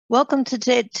Welcome to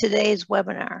today's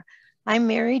webinar. I'm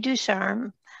Mary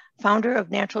Ducharme, founder of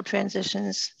Natural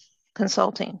Transitions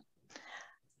Consulting.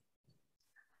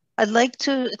 I'd like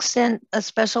to extend a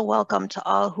special welcome to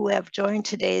all who have joined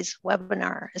today's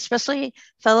webinar, especially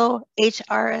fellow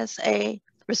HRSA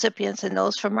recipients and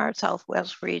those from our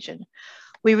Southwest region.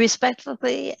 We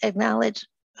respectfully acknowledge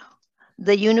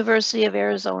the University of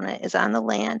Arizona is on the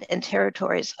land and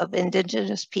territories of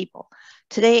Indigenous people.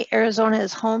 Today, Arizona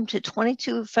is home to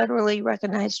 22 federally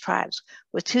recognized tribes,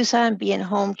 with Tucson being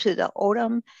home to the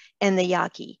O'odham and the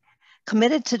Yaqui.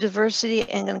 Committed to diversity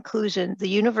and inclusion, the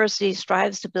university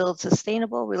strives to build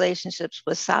sustainable relationships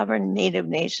with sovereign Native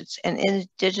nations and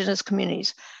Indigenous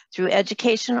communities through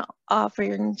educational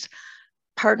offerings,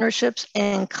 partnerships,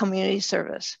 and community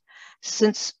service.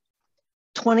 Since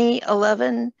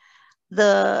 2011,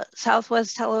 the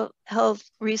Southwest Telehealth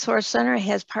Resource Center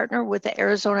has partnered with the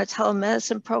Arizona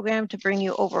Telemedicine Program to bring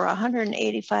you over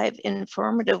 185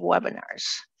 informative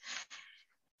webinars.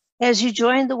 As you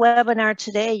joined the webinar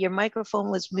today, your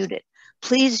microphone was muted.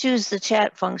 Please use the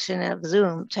chat function of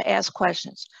Zoom to ask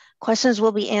questions. Questions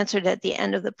will be answered at the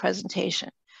end of the presentation.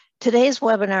 Today's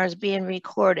webinar is being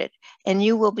recorded, and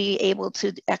you will be able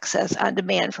to access on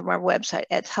demand from our website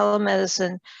at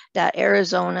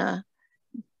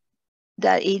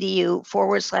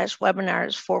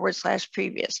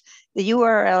telemedicine.arizona.edu/webinars/previous. The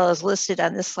URL is listed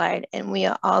on this slide, and we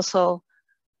also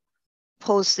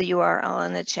post the URL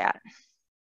in the chat.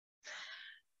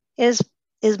 It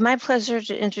is my pleasure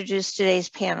to introduce today's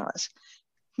panelists.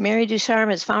 Mary Ducharme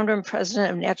is founder and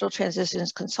president of Natural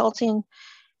Transitions Consulting.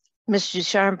 Ms.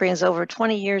 Ducharme brings over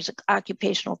 20 years of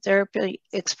occupational therapy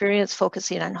experience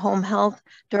focusing on home health,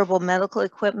 durable medical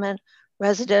equipment,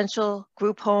 residential,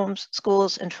 group homes,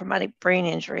 schools, and traumatic brain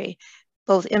injury,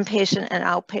 both inpatient and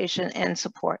outpatient and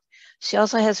support. She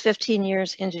also has 15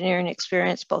 years engineering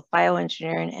experience, both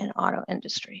bioengineering and auto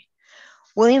industry.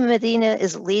 William Medina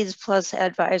is Leads Plus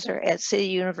advisor at City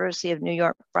University of New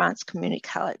York Bronx Community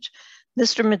College.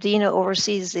 Mr. Medina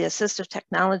oversees the assistive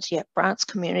technology at Bronx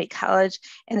Community College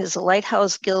and is a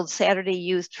Lighthouse Guild Saturday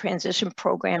Youth Transition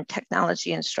Program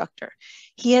technology instructor.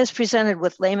 He has presented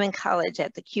with Lehman College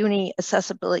at the CUNY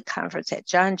Accessibility Conference at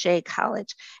John Jay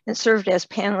College and served as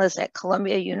panelist at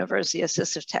Columbia University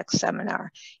Assistive Tech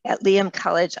Seminar, at Lehman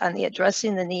College on the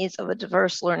Addressing the Needs of a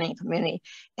Diverse Learning Community,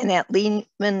 and at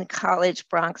Lehman College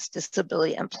Bronx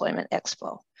Disability Employment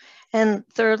Expo. And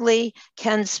thirdly,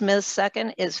 Ken Smith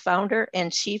II is founder and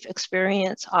Chief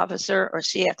Experience Officer, or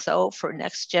CXO, for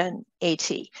NextGen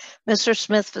AT. Mr.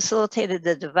 Smith facilitated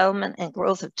the development and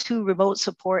growth of 2 remote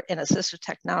support and assistive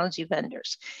technology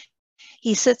vendors.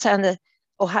 He sits on the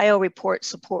Ohio Remote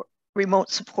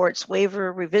Supports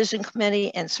Waiver Revision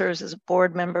Committee and serves as a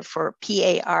board member for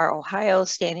PAR Ohio,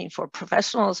 standing for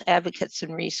Professionals, Advocates,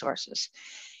 and Resources.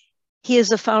 He is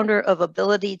the founder of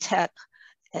Ability Tech,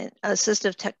 an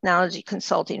assistive technology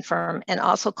consulting firm, and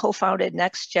also co-founded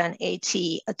NextGen AT,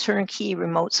 a turnkey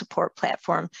remote support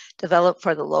platform developed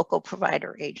for the local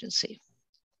provider agency.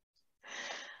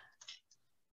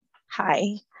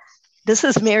 Hi, this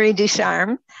is Mary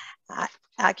Ducharme,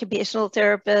 occupational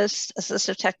therapist,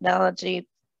 assistive technology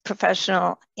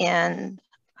professional, and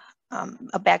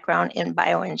a background in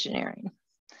bioengineering.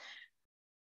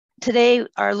 Today,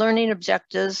 our learning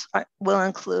objectives will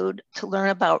include to learn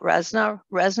about RESNA.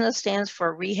 RESNA stands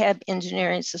for Rehab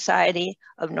Engineering Society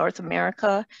of North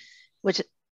America,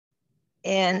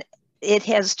 and it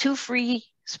has 2 free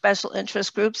special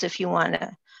interest groups if you want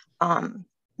to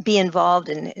be involved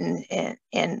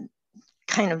and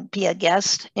kind of be a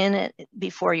guest in it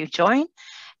before you join.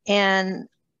 And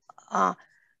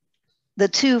the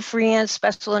 2 free and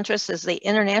special interests is the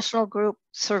international group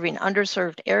serving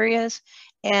underserved areas,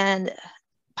 and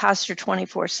Posture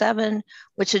 24/7,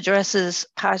 which addresses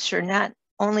posture not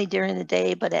only during the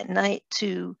day, but at night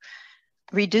to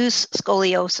reduce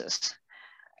scoliosis.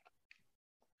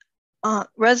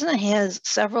 RESNA has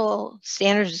several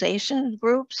standardization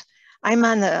groups. I'm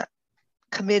on the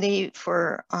committee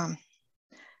for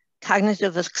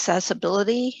cognitive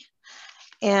accessibility,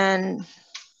 and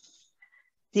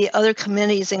the other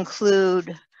committees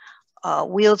include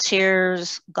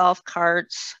wheelchairs, golf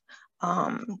carts,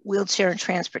 wheelchair and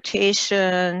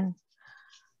transportation,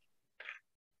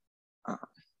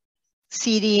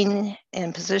 seating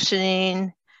and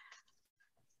positioning,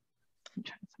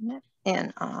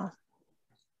 and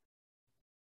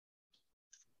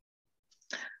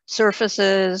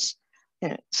surfaces.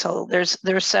 And so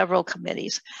there's several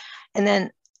committees. And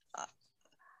then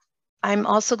I'm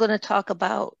also going to talk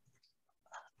about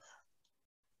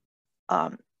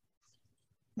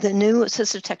the new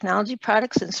assistive technology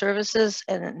products and services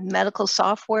and medical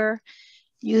software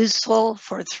useful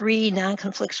for 3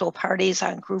 non-conflictual parties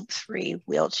on group 3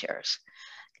 wheelchairs.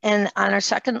 And on our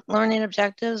second learning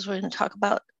objectives, we're going to talk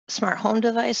about smart home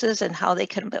devices and how they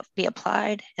can be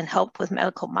applied and help with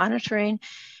medical monitoring.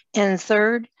 And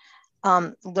third,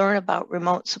 learn about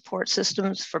remote support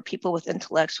systems for people with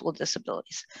intellectual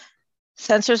disabilities.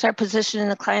 Sensors are positioned in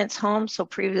the client's home, so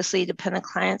previously dependent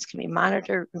clients can be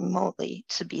monitored remotely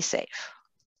to be safe.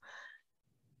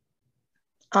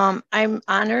 I'm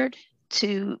honored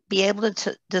to be able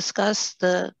to discuss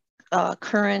the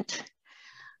current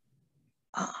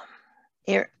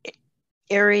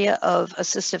area of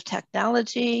assistive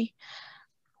technology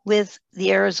with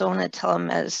the Arizona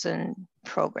telemedicine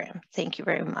program. Thank you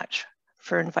very much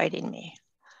for inviting me.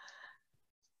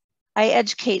 I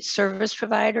educate service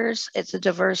providers. It's a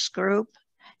diverse group,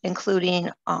 including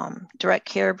direct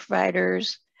care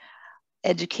providers,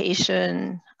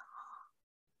 education,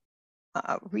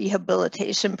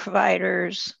 rehabilitation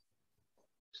providers,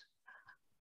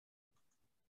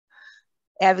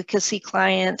 advocacy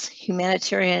clients,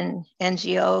 humanitarian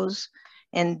NGOs,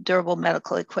 and durable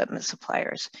medical equipment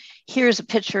suppliers. Here's a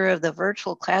picture of the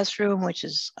virtual classroom, which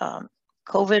is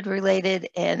COVID related,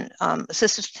 and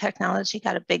assistive technology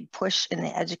got a big push in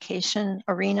the education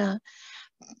arena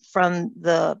from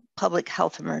the public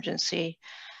health emergency.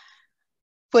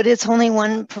 But it's only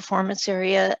one performance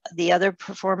area. The other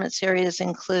performance areas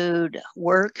include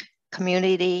work,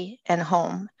 community, and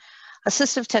home.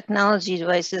 Assistive technology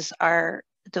devices are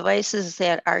devices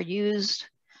that are used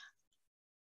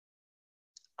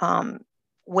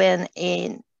when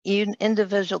an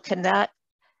individual cannot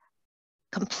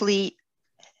complete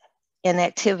an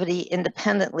activity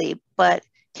independently, but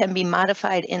can be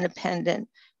modified independent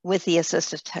with the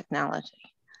assistive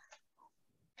technology.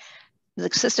 The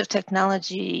assistive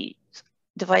technology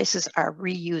devices are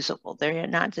reusable. They're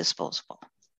not disposable.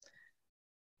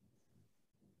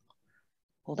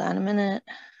 Hold on a minute.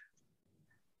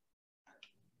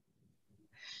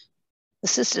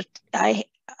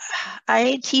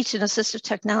 I teach an assistive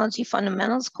technology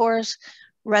fundamentals course.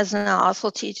 Resna also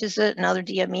teaches it, and other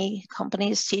DME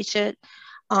companies teach it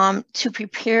to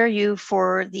prepare you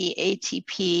for the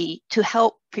ATP, to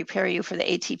help prepare you for the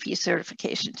ATP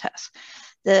certification test.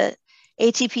 The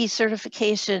ATP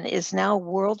certification is now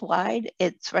worldwide.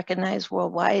 It's recognized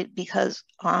worldwide because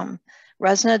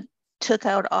Resna took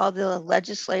out all the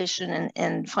legislation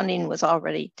and funding was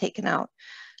already taken out.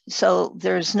 So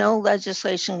there's no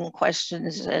legislation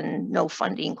questions and no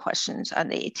funding questions on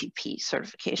the ATP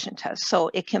certification test.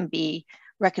 So it can be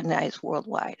recognized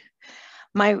worldwide.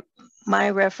 My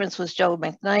reference was Joe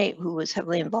McKnight, who was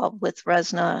heavily involved with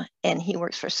Resna, and he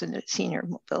works for Senior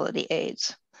Mobility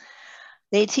Aids.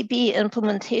 The ATP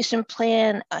implementation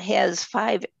plan has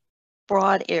 5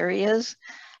 broad areas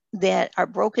that are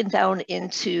broken down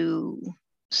into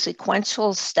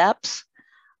sequential steps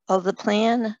of the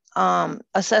plan.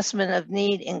 Assessment of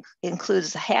need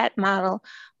includes the HAT model,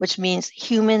 which means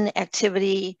human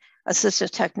activity assistive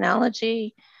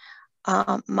technology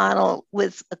model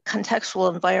with a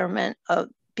contextual environment of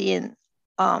being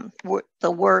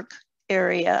the work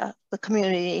area, the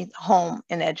community, home,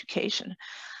 and education.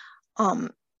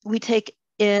 We take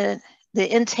in the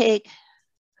intake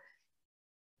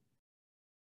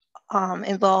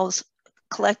involves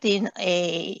collecting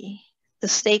the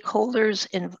stakeholders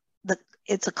in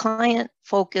it's a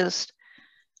client-focused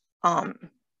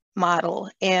model,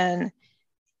 and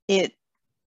it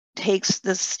takes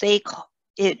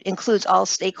it includes all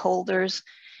stakeholders,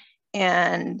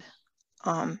 and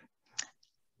it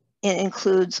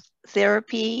includes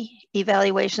therapy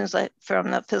evaluations like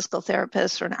from a physical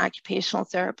therapist or an occupational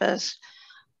therapist.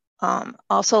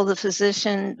 Also the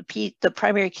physician, the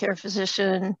primary care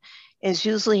physician is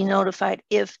usually notified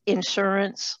if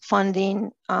insurance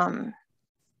funding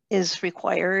is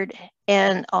required,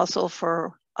 and also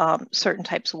for certain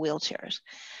types of wheelchairs.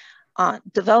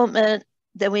 Development,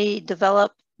 then we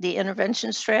develop the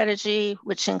intervention strategy,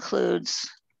 which includes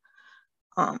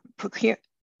procurement,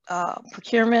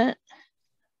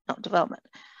 no, development.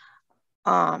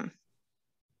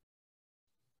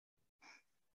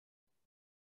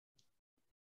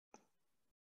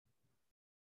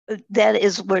 That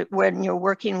is when you're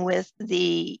working with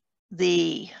the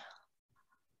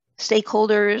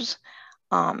stakeholders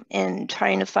and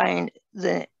trying to find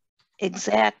the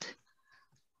exact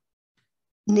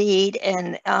need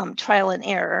and trial and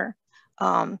error.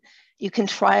 You can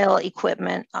trial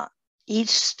equipment. Each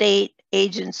state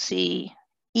has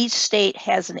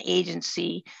an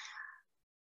agency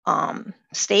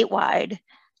statewide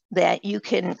that you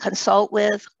can consult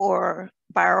with or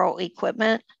borrow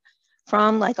equipment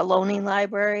from, like a loaning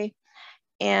library.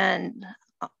 And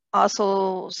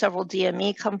Also, several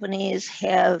DME companies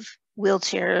have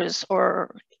wheelchairs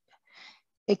or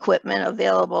equipment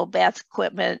available, bath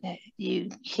equipment. You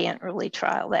can't really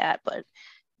trial that, but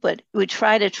we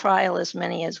try to trial as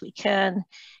many as we can,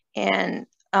 and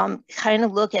kind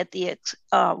of look at the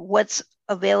what's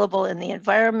available in the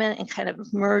environment and kind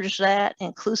of merge that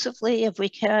inclusively if we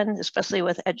can, especially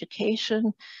with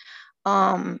education,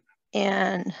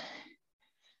 and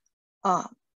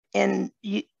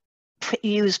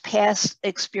use past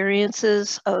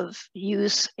experiences of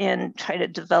use and try to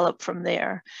develop from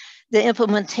there. The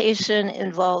implementation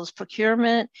involves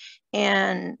procurement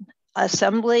and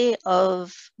assembly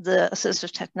of the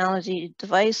assistive technology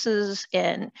devices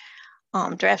and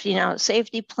drafting out a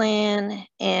safety plan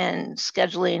and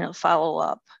scheduling a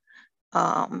follow-up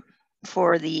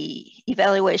for the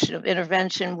evaluation of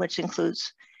intervention, which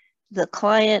includes the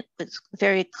client. It's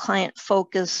very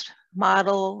client-focused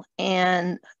model,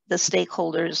 and the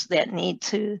stakeholders that need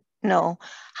to know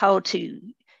how to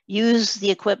use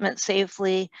the equipment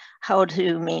safely, how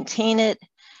to maintain it,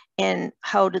 and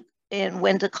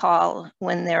when to call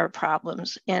when there are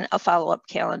problems, and a follow-up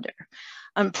calendar.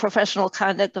 Professional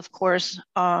conduct, of course,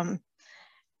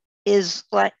 is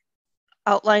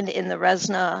outlined in the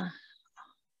RESNA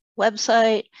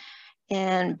website.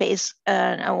 And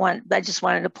I just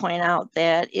wanted to point out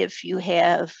that if you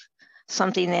have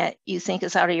something that you think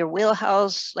is out of your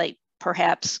wheelhouse, like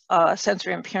perhaps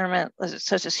sensory impairment,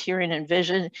 such as hearing and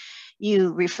vision,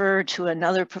 you refer to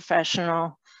another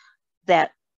professional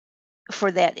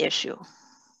for that issue.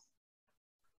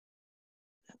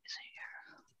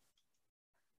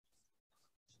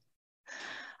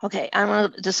 Okay, I'm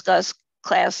going to discuss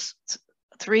class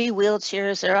 3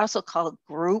 wheelchairs. They're also called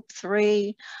group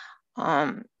 3.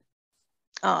 There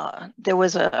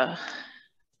was a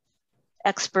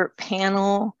expert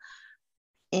panel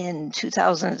in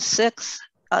 2006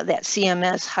 that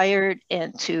CMS hired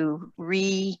and to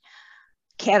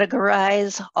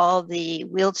recategorize all the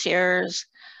wheelchairs.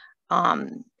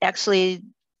 Actually,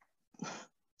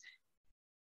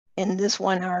 in this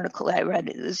one article I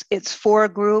read, it's 4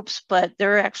 groups, but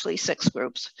there are actually 6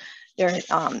 groups.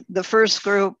 The first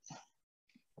group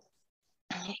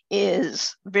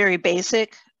is very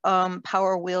basic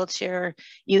power wheelchair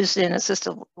used in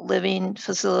assisted living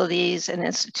facilities and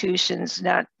institutions,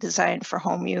 not designed for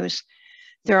home use.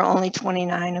 There are only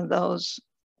 29 of those,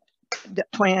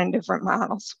 29 different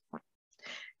models.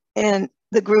 And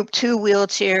the group 2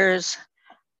 wheelchairs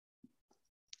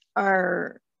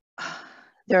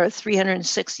there are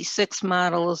 366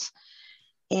 models,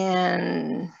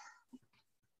 and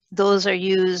those are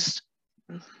used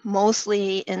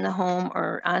mostly in the home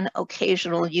or on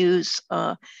occasional use,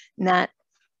 not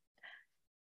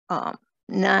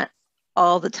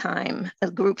all the time.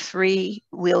 Group 3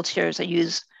 wheelchairs are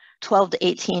used 12 to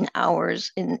 18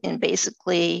 hours, and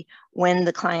basically when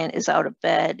the client is out of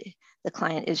bed, the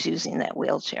client is using that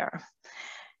wheelchair.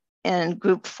 And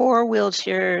group 4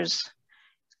 wheelchairs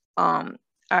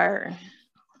are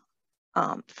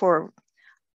for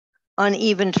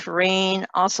uneven terrain.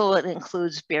 Also, it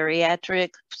includes bariatric,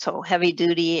 so heavy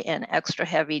duty and extra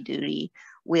heavy duty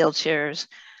wheelchairs.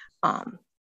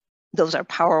 Those are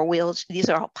power wheels. These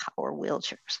are all power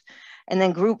wheelchairs. And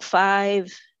then group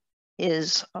 5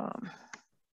 is, I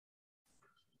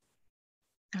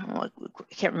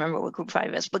can't remember what group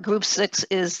 5 is, but group 6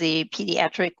 is the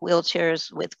pediatric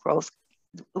wheelchairs with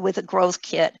a growth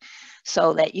kit,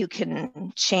 so that you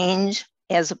can change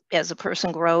as a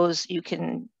person grows. You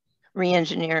can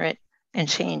re-engineer it and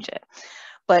change it.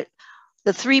 But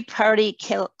the 3-party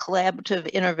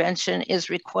collaborative intervention is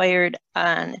required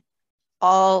on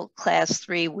all class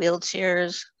 3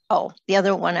 wheelchairs. Oh, the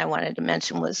other one I wanted to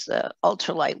mention was the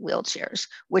ultralight wheelchairs,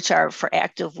 which are for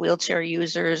active wheelchair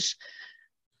users.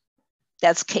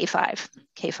 That's K5,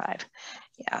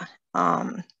 yeah.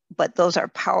 But those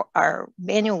are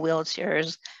manual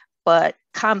wheelchairs, but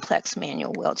complex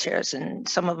manual wheelchairs, and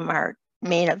some of them are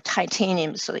made of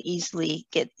titanium, so they easily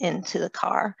get into the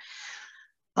car.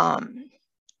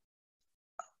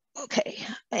 Okay,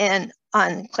 and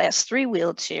on class 3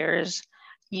 wheelchairs,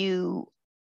 you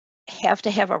have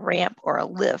to have a ramp or a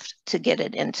lift to get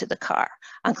it into the car.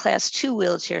 On class 2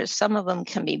 wheelchairs, some of them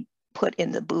can be put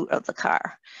in the boot of the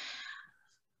car.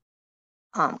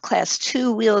 Class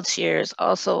 2 wheelchairs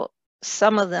also,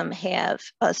 some of them have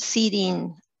a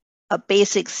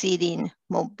basic seating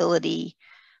mobility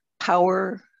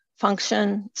power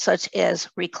function, such as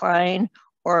recline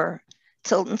or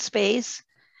tilt and space.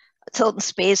 Tilt and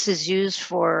space is used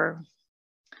for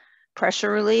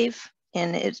pressure relief,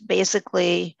 and it's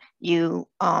basically you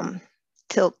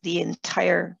tilt the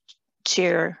entire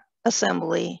chair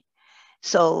assembly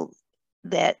so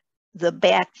that the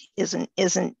back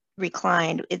isn't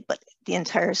reclined, but the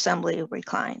entire assembly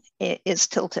reclined. It is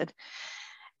tilted.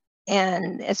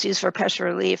 And it's used for pressure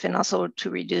relief and also to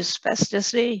reduce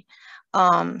spasticity.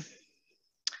 The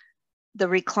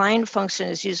recline function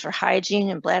is used for hygiene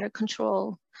and bladder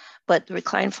control, but the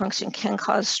recline function can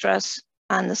cause stress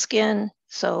on the skin.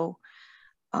 So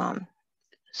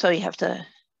you have to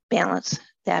balance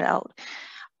that out.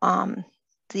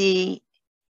 The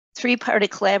three-party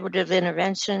collaborative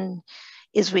intervention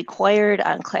is required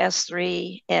on class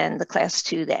 3 and the class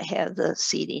 2 that have the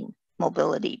seating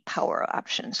mobility power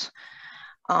options.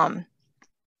 And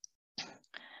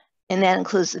that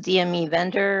includes the DME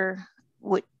vendor,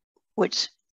 which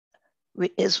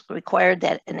is required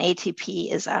that an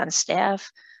ATP is on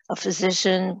staff, a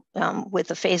physician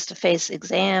with a face-to-face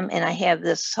exam, and I have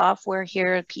this software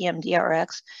here,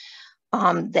 PMDRX,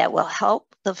 that will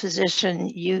help the physician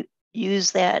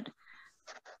use that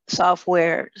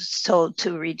software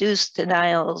to reduce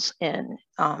denials and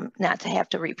not to have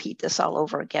to repeat this all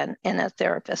over again in a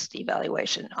therapist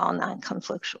evaluation, all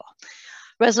non-conflictual.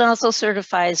 Resident also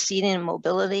certifies seating and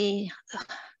mobility,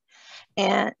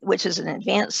 which is an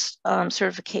advanced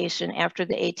certification after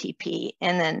the ATP,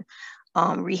 and then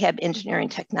rehab engineering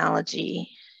technology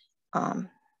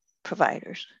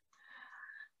providers.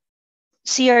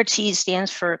 CRT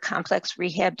stands for complex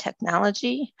rehab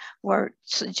technology, where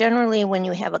so generally when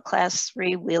you have a class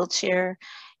 3 wheelchair,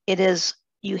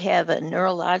 you have a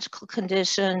neurological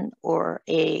condition or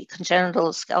a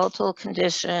congenital skeletal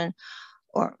condition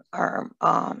or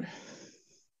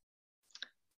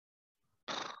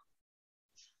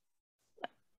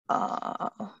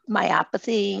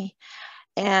myopathy,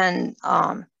 and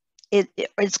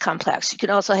it's complex. You could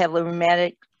also have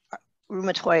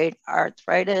rheumatoid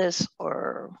arthritis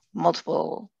or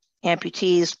multiple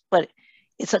amputees, but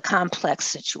it's a complex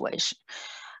situation.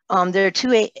 There are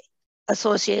two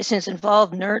associations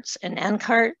involved, NERTS and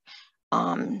NCART.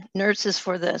 NERTS is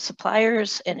for the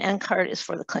suppliers and NCART is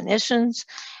for the clinicians.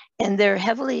 And they're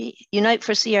heavily, Unite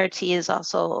for CRT is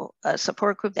also a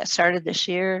support group that started this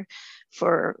year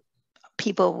for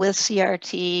people with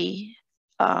CRT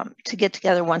to get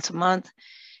together once a month.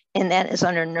 And that is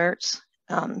under NERTS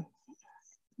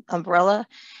umbrella.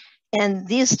 And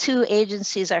these two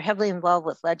agencies are heavily involved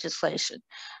with legislation.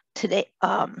 Today,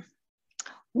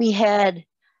 we had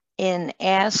an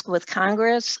ask with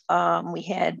Congress. We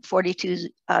had 42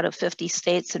 out of 50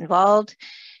 states involved.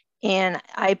 And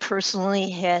I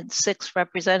personally had 6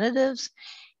 representatives,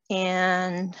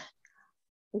 and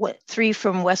 3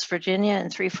 from West Virginia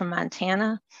and 3 from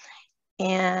Montana.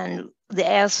 And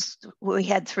we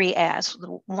had 3 asks.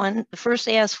 The first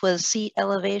ask was seat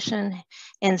elevation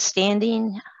and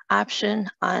standing option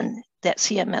on that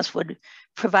CMS would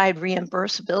provide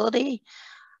reimbursability,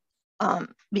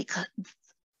 because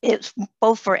it's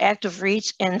both for active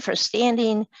reach and for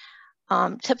standing.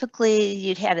 Typically,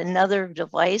 you'd had another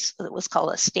device that was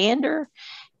called a stander,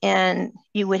 and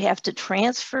you would have to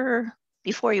transfer.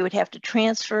 Before, you would have to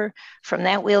transfer from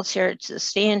that wheelchair to the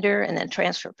stander and then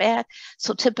transfer back.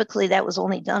 So typically that was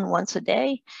only done once a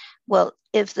day. Well,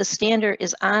 if the stander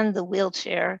is on the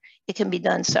wheelchair, it can be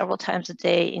done several times a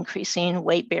day, increasing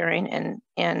weight bearing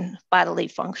and bodily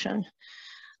function.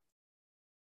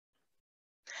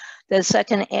 The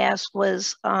second ask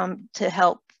was to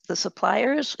help the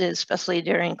suppliers, especially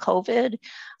during COVID.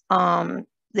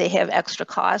 They have extra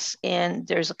costs and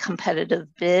there's a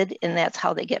competitive bid, and that's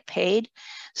how they get paid.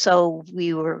 So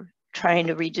we were trying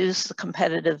to reduce the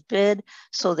competitive bid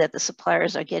so that the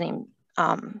suppliers are getting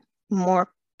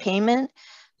more payment,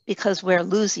 because we're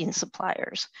losing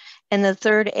suppliers. And the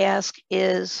third ask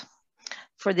is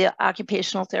for the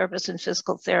occupational therapists and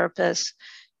physical therapists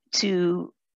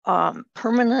to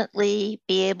permanently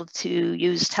be able to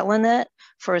use Telenet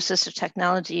for assistive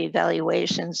technology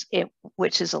evaluations,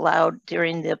 which is allowed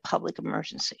during the public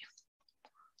emergency.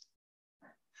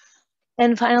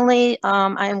 And finally,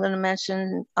 I am going to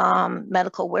mention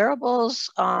medical wearables,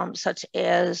 such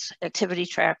as activity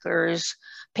trackers,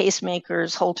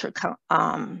 pacemakers,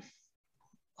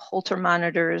 Holter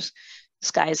monitors.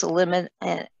 Sky's the limit,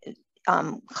 and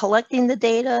collecting the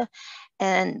data.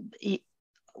 And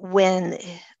when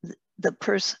the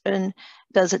person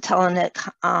does a Telenet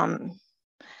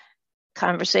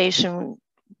conversation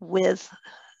with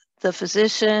the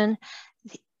physician,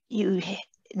 you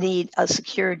need a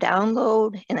secure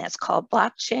download, and that's called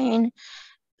blockchain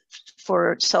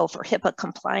for HIPAA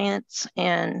compliance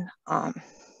and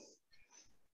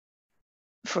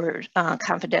for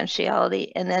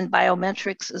confidentiality. And then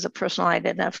biometrics is a personal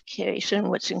identification,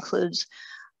 which includes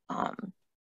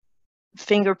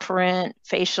fingerprint,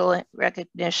 facial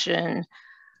recognition,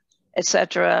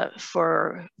 etc.,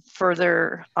 for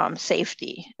further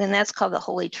safety. And that's called the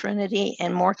Holy Trinity,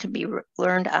 and more can be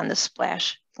learned on the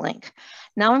Splash link.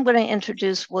 Now I'm going to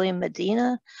introduce William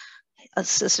Medina,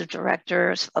 Assistive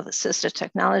Director of Assistive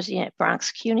Technology at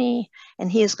Bronx CUNY, and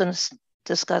he is going to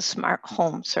discuss smart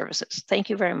home services. Thank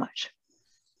you very much.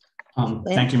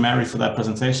 Thank you, Mary, for that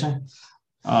presentation.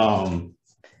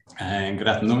 And good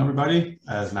afternoon, everybody.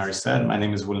 As Mary said, my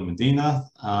name is William Medina.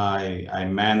 I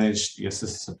manage the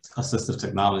assistive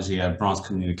technology at Bronx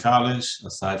Community College,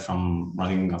 aside from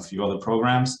running a few other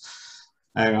programs.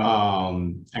 And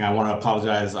I want to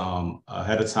apologize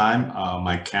ahead of time.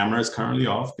 My camera is currently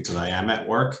off because I am at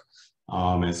work.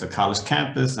 It's a college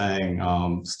campus,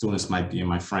 and students might be in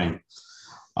my frame.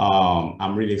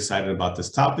 I'm really excited about this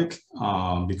topic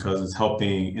because it's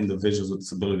helping individuals with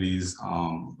disabilities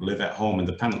live at home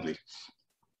independently.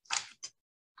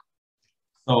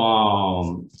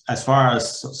 So as far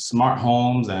as smart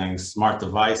homes and smart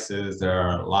devices, there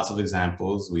are lots of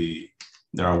examples.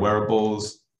 There are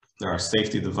wearables, there are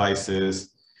safety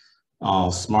devices,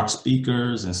 smart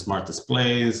speakers and smart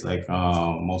displays, like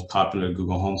most popular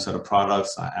Google Home set of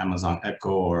products, Amazon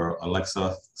Echo or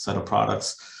Alexa set of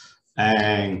products.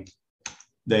 And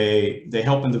they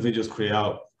help individuals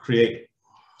create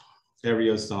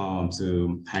areas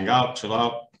to hang out, chill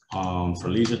out, for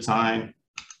leisure time,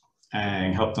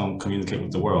 and help them communicate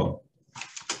with the world.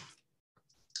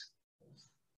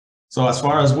 So as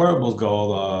far as wearables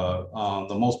go,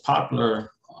 the most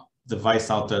popular device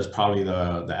out there is probably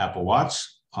the Apple Watch.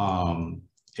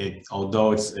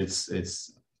 Although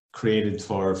it's created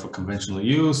for conventional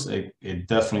use, it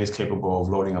definitely is capable of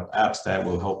loading up apps that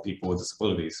will help people with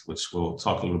disabilities, which we'll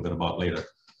talk a little bit about later.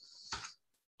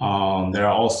 There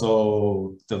are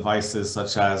also devices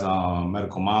such as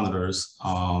medical monitors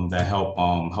that help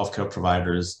healthcare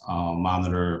providers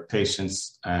monitor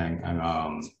patients and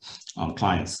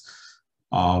clients.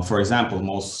 For example,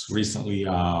 most recently,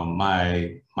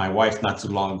 my wife, not too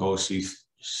long ago,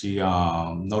 she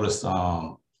noticed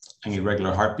an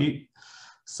irregular heartbeat.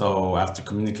 So after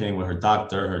communicating with her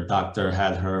doctor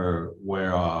had her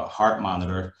wear a heart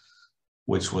monitor,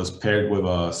 which was paired with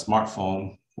a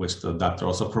smartphone, which the doctor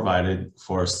also provided,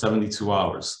 for 72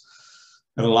 hours.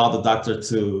 It allowed the doctor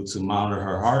to monitor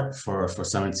her heart for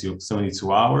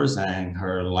 72 hours, and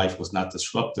her life was not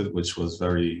disrupted, which was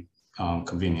very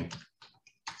convenient.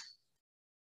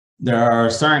 There are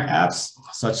certain apps,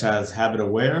 such as Habit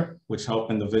Aware, which help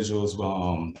individuals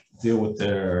deal with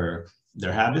their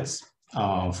habits.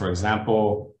 For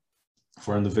example,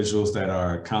 for individuals that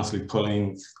are constantly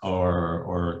pulling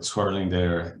or twirling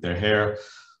their hair,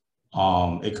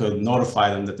 it could notify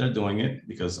them that they're doing it,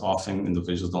 because often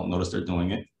individuals don't notice they're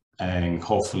doing it, and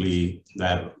hopefully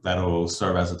that'll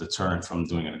serve as a deterrent from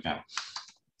doing it again.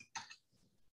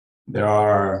 There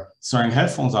are certain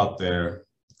headphones out there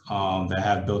that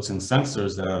have built-in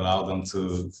sensors that allow them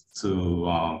to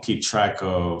keep track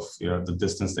of the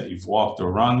distance that you've walked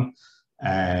or run,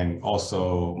 and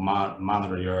also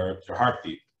monitor your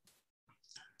heartbeat.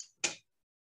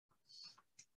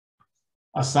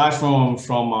 Aside from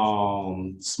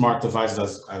smart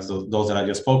devices as those that I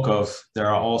just spoke of, there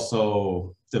are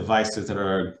also devices that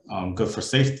are good for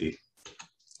safety.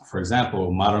 For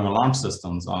example, modern alarm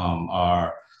systems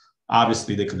are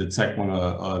obviously, they could detect when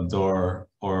a door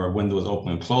or a window is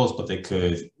open and closed, but they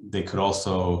could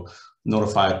also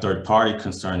notify a third party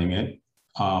concerning it.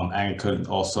 And it could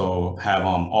also have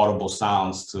audible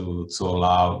sounds to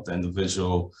allow the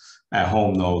individual at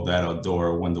home know that a door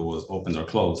or window was open or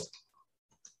closed,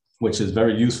 which is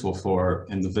very useful for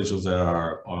individuals that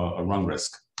are a run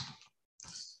risk.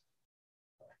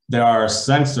 There are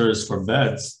sensors for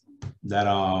beds that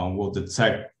will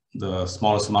detect the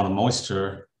smallest amount of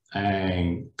moisture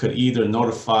and could either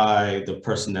notify the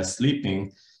person that's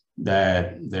sleeping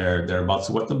that they're about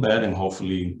to wet the bed, and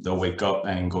hopefully they'll wake up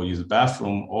and go use the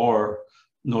bathroom, or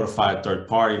notify a third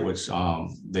party, which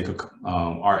they could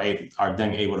are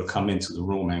then able to come into the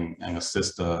room and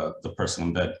assist the person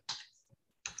in bed.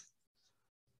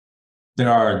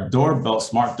 There are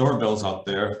smart doorbells out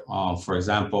there. For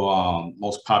example,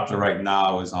 most popular right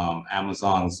now is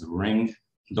Amazon's Ring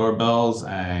doorbells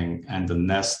and the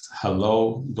Nest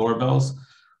Hello doorbells,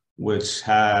 which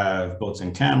have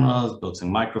built-in cameras, built-in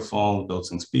microphones,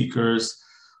 built-in speakers.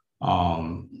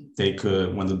 They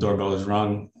could, when the doorbell is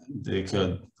rung, they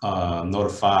could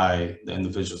notify the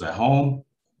individuals at home,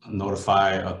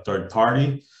 notify a third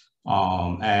party,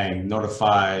 and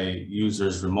notify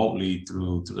users remotely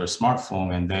through their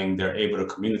smartphone, and then they're able to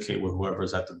communicate with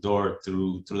whoever's at the door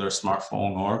through their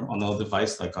smartphone or another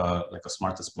device like a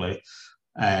smart display,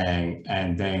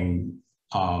 and then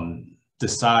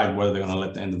decide whether they're going to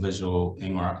let the individual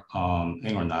in or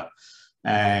not.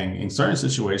 And in certain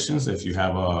situations, if you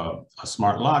have a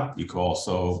smart lock, you can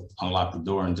also unlock the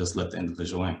door and just let the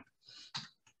individual in.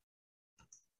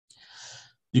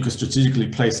 You can strategically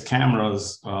place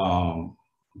cameras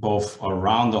both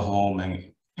around the home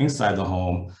and inside the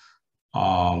home,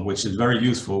 which is very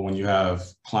useful when you have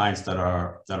clients that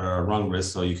are run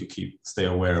risk, so you could stay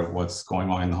aware of what's going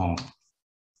on in the home.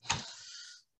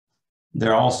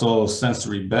 There are also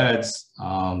sensory beds.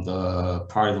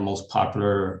 Probably the most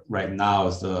popular right now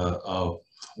is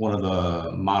one of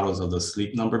the models of the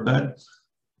Sleep Number bed,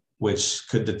 which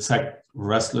could detect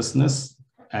restlessness,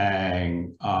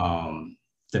 and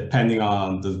depending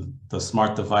on the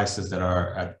smart devices that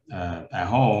are at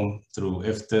home through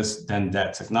if this then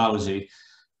that technology,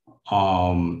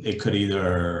 it could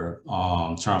either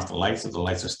turn off the lights if the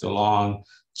lights are still on,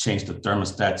 change the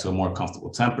thermostat to a more comfortable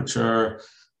temperature,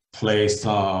 play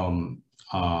some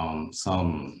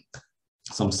sounds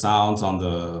on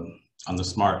a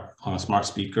smart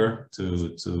speaker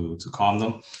to calm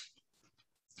them.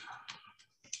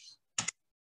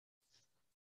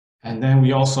 And then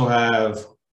we also have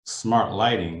smart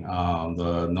lighting.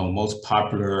 The most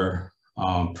popular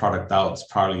product out is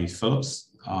probably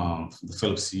Philips, the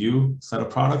Philips Hue set of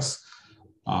products,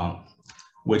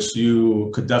 which you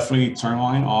could definitely turn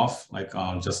on and off, like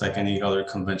just like any other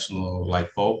conventional light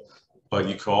bulb. But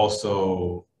you could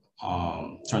also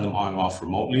turn them on and off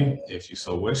remotely if you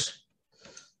so wish.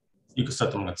 You could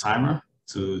set them on a timer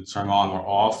to turn on or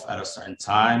off at a certain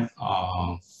time.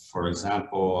 For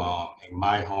example, in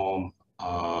my home,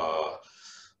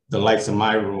 the lights in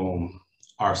my room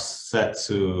are set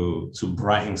to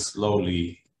brighten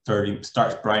slowly.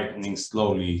 Starts brightening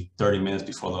slowly 30 minutes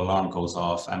before the alarm goes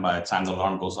off, and by the time the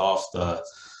alarm goes off, the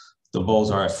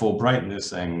bulbs are at full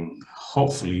brightness, and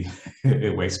hopefully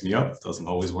it wakes me up. It doesn't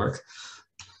always work.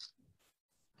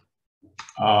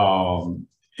 And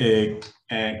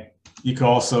you can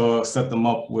also set them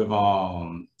up with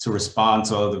to respond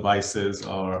to other devices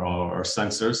or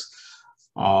sensors.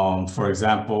 For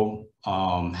example,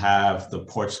 have the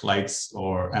porch lights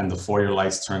and the foyer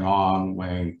lights turn on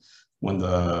when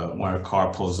a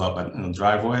car pulls up in the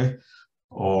driveway,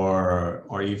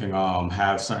 or even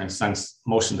have certain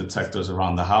motion detectors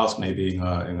around the house, maybe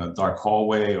in a dark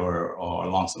hallway or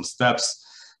along some steps,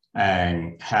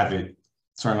 and have it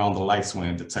turn on the lights when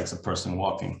it detects a person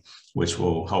walking, which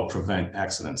will help prevent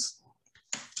accidents.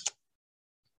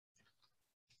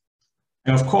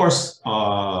 And of course, a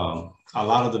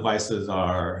lot of devices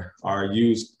are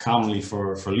used commonly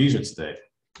for leisure today.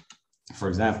 For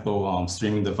example,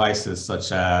 streaming devices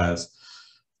such as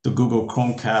the Google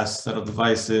Chromecast set of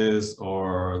devices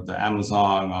or the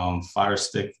Amazon Fire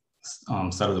Stick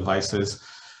set of devices,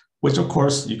 which of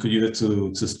course you could use it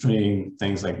to stream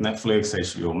things like Netflix,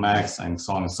 HBO Max, and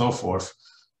so on and so forth.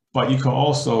 But you could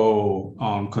also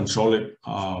control it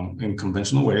in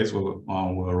conventional ways with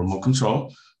a remote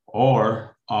control,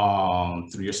 or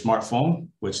through your smartphone,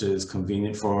 which is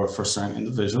convenient for certain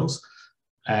individuals,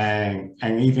 and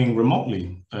even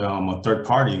remotely. A third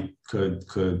party could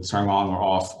turn on or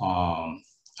off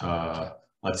a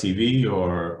TV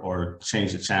or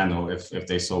change the channel if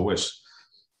they so wish.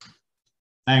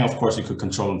 And of course, you could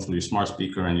control them through your smart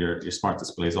speaker and your smart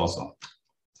displays also.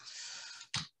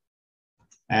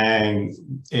 And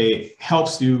it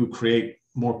helps you create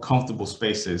more comfortable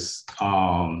spaces.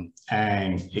 And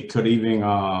it could even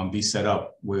be set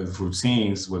up with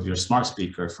routines with your smart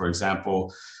speaker. For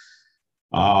example,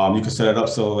 you can set it up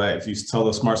so that if you tell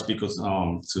the smart speakers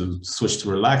to switch to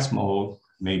relax mode,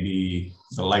 maybe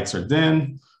the lights are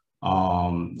dim,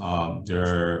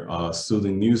 their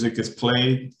soothing music is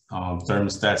played,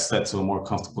 thermostat set to a more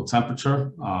comfortable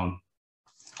temperature,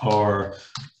 or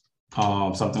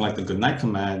something like the good night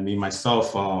command. Me,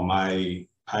 myself, I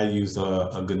use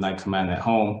a good night command at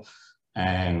home.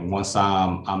 And once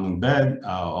I'm in bed,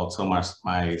 I'll tell my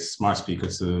smart speaker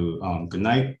to good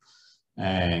night,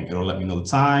 and it'll let me know the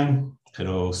time.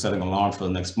 It'll set an alarm for the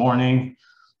next morning,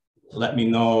 let me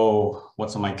know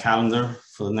what's on my calendar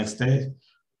for the next day,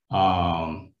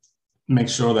 make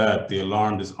sure that the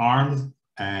alarm is armed,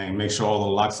 and make sure all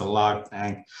the locks are locked,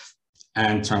 and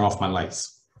turn off my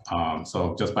lights.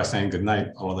 So just by saying good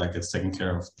night, all of that gets taken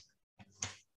care of.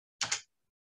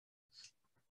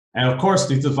 And of course,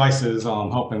 these devices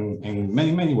help in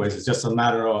many, many ways. It's just a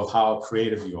matter of how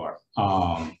creative you are.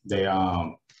 They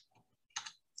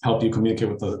help you communicate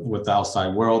with the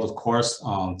outside world, of course,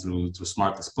 through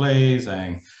smart displays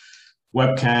and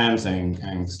webcams and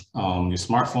your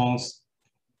smartphones.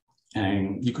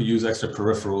 And you could use extra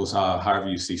peripherals however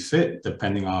you see fit,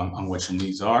 depending on what your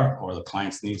needs are or the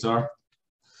client's needs are.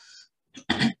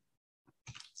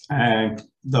 And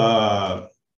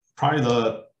probably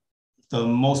the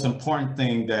most important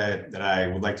thing that I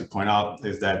would like to point out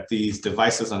is that these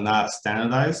devices are not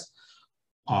standardized,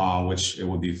 which it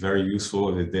would be very useful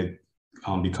if it did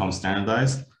become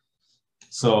standardized.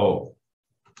 So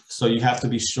you have to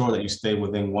be sure that you stay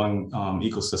within one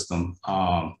ecosystem.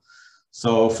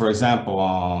 So for example,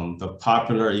 the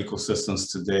popular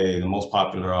ecosystems today, the most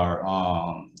popular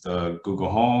are the Google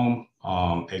Home,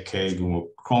 aka Google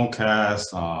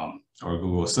Chromecast, or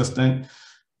Google Assistant.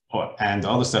 And the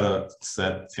other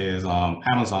set is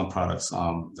Amazon products,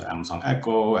 the Amazon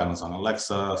Echo, Amazon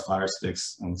Alexa, Fire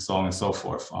Sticks, and so on and so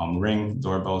forth. Ring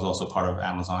doorbell is also part of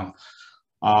Amazon.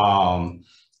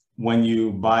 When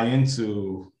you buy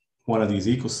into one of these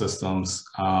ecosystems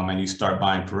and you start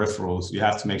buying peripherals, you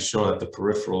have to make sure that the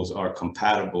peripherals are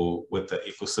compatible with the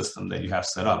ecosystem that you have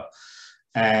set up.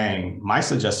 And my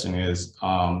suggestion is,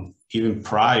 even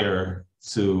prior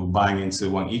to buying into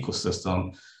one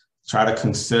ecosystem, try to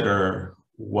consider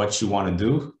what you want to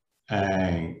do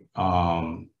and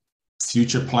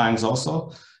future plans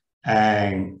also,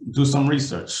 and do some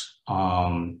research.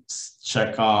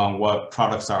 Check on what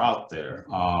products are out there,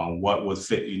 what would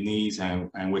fit your needs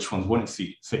and which ones wouldn't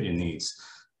fit your needs.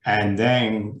 And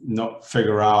then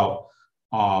figure out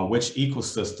which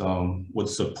ecosystem would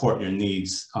support your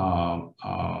needs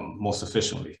most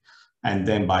efficiently. And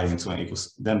then buy into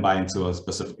a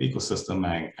specific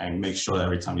ecosystem and make sure that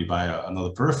every time you buy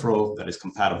another peripheral that is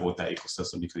compatible with that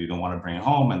ecosystem, because you don't want to bring it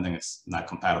home and then it's not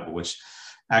compatible, which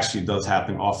actually does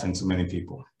happen often to many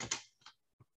people.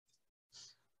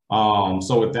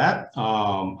 So with that,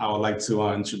 I would like to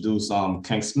introduce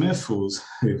Ken Smith, who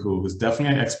is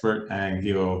definitely an expert, and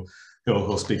he'll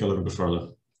speak a little bit further.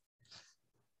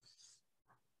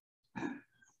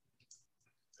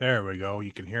 There we go.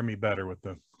 You can hear me better with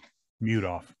the mute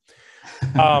off.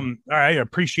 All right, I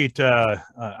appreciate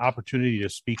opportunity to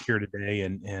speak here today,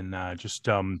 and just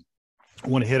want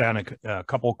to hit on a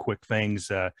couple quick things.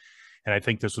 And I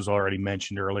think this was already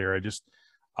mentioned earlier.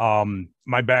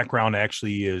 My background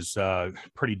actually is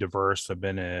pretty diverse. I've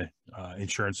been an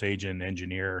insurance agent,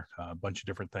 engineer, a bunch of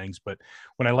different things. But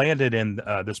when I landed in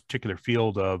this particular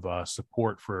field of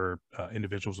support for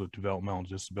individuals with developmental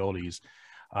disabilities,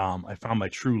 I found my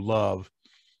true love,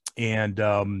 and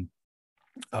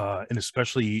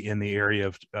especially in the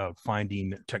area of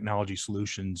finding technology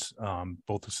solutions,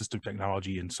 both assistive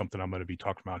technology and something I'm going to be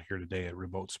talking about here today at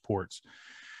remote supports.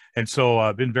 And so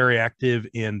I've been very active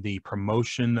in the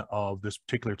promotion of this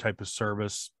particular type of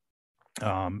service,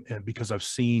 and because I've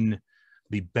seen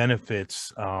the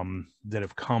benefits that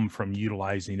have come from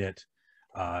utilizing it.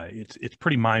 It's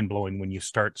pretty mind-blowing when you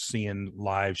start seeing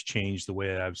lives change the way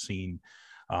that I've seen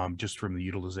just from the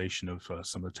utilization of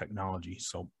some of the technology.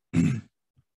 So,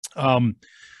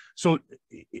 so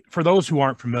for those who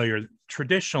aren't familiar,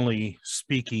 traditionally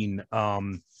speaking,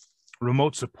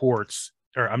 remote supports,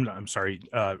 or I'm sorry,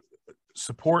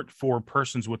 support for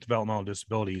persons with developmental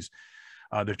disabilities,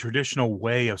 the traditional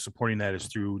way of supporting that is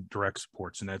through direct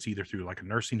supports, and that's either through like a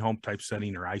nursing home type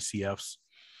setting or ICFs,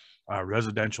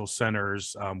 residential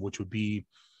centers, which would be,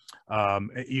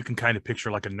 you can kind of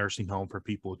picture like a nursing home for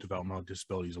people with developmental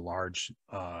disabilities, a large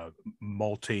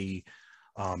multi-unit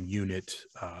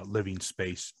living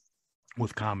space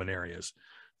with common areas.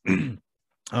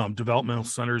 Developmental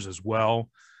centers as well,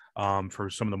 for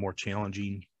some of the more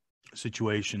challenging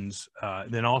situations.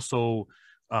 Then also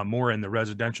more in the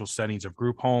residential settings of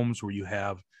group homes, where you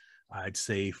have, I'd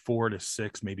say 4 to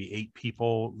 6, maybe 8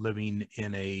 people living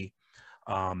in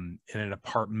an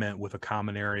apartment with a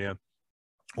common area,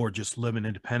 or just living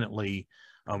independently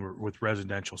with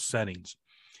residential settings.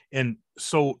 And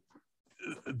so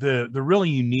the really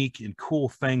unique and cool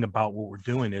thing about what we're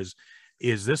doing is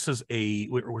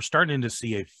we're starting to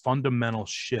see a fundamental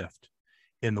shift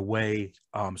in the way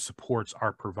supports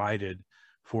are provided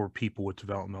for people with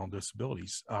developmental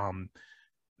disabilities.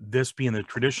 This being the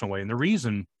traditional way. And the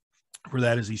reason for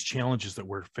that is these challenges that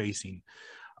we're facing.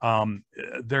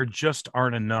 There just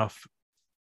aren't enough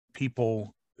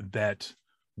people that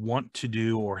want to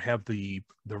do or have the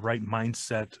right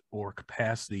mindset or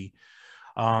capacity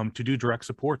to do direct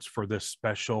supports for this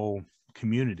special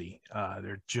community.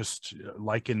 They're just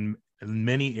like in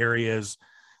many areas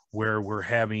where we're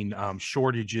having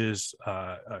shortages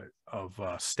of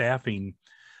staffing,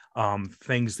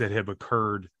 things that have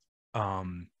occurred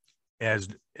as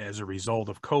a result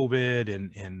of COVID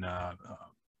and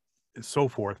so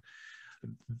forth.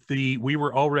 We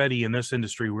were already in this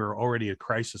industry, we were already at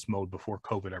crisis mode before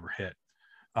COVID ever hit.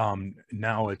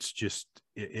 Now it's just,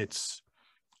 it's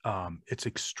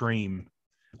extreme,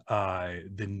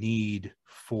 the need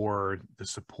for the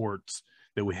supports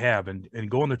that we have, and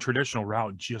going the traditional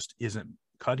route just isn't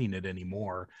cutting it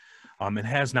anymore. It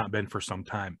has not been for some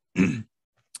time.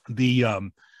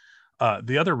 The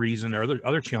other reason, or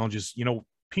other challenges, you know,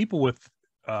 people with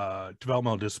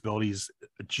developmental disabilities,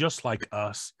 just like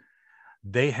us,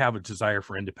 they have a desire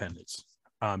for independence.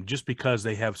 Just because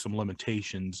they have some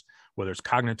limitations, whether it's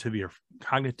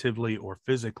cognitively or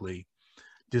physically,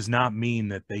 does not mean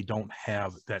that they don't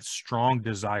have that strong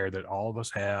desire that all of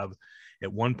us have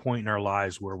at one point in our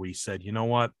lives, where we said, you know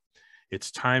what,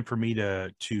 it's time for me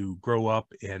to grow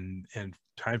up, and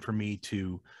time for me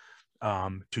to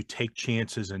take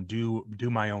chances and do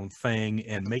my own thing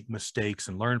and make mistakes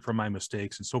and learn from my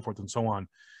mistakes and so forth and so on.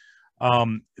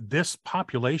 This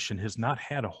population has not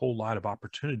had a whole lot of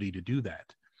opportunity to do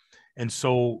that. And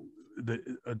so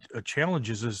a challenge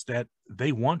is that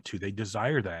they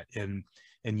desire that,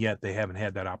 and yet they haven't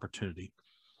had that opportunity.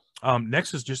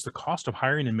 Next is just the cost of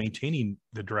hiring and maintaining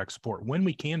the direct support. When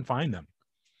we can find them,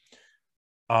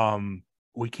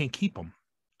 we can't keep them,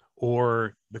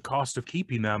 or the cost of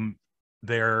keeping them,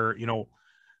 they're, you know,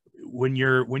 when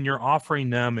you're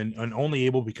offering them and only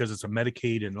able, because it's a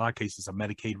Medicaid, in a lot of cases, a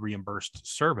Medicaid reimbursed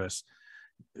service,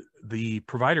 the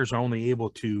providers are only able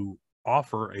to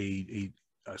offer a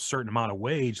certain amount of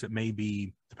wage that may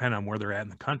be, depending on where they're at in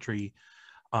the country,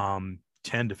 $10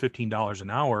 to $15 an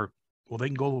hour. Well, they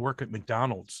can go to work at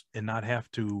McDonald's and not have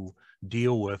to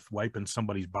deal with wiping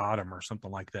somebody's bottom or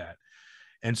something like that.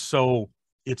 And so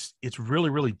it's really,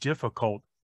 really difficult,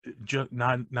 just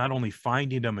not only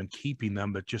finding them and keeping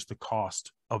them, but just the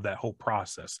cost of that whole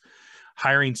process.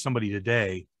 Hiring somebody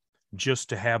today just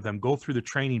to have them go through the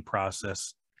training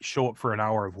process, show up for an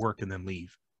hour of work, and then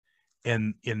leave.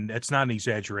 And it's not an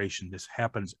exaggeration. This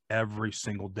happens every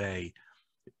single day,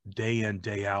 day in,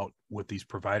 day out, with these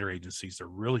provider agencies. They're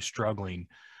really struggling,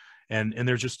 and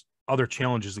there's just other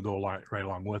challenges that go right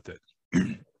along with it.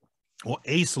 Well,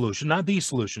 a solution, not the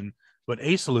solution, but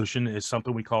a solution is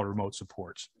something we call remote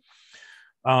supports.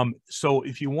 So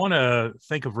if you want to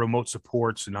think of remote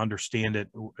supports and understand it,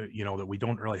 you know, that we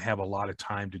don't really have a lot of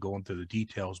time to go into the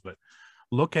details, but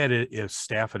look at it as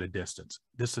staff at a distance.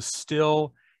 This is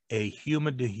still a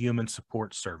human-to-human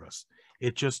support service.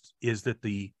 It just is that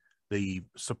the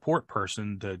support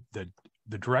person, the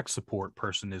direct support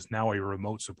person, is now a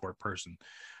remote support person.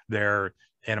 They're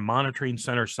at a monitoring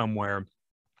center somewhere,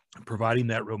 providing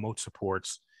that remote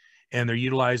supports, and they're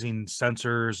utilizing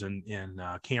sensors and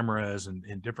cameras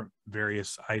and different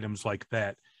various items like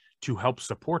that to help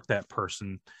support that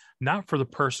person, not for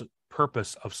the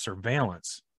purpose of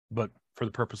surveillance, but for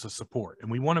the purpose of support.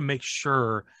 And we want to make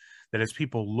sure that as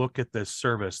people look at this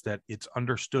service, that it's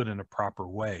understood in a proper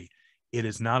way. It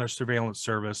is not a surveillance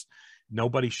service.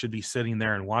 Nobody should be sitting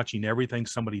there and watching everything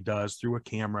somebody does through a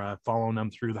camera, following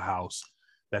them through the house.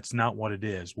 That's not what it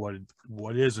is. What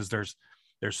it is there's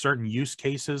certain use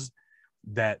cases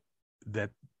that the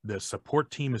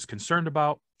support team is concerned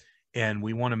about, and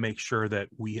we want to make sure that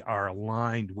we are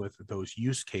aligned with those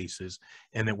use cases,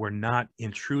 and that we're not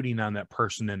intruding on that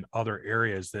person in other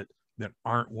areas that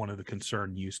aren't one of the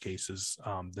concerned use cases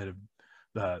that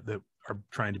are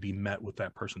trying to be met with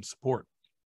that person's support.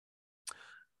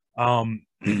 And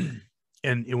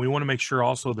we want to make sure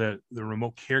also that the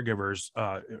remote caregivers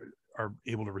are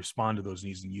able to respond to those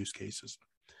needs and use cases.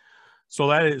 So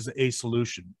that is a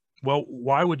solution. Well,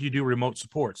 why would you do remote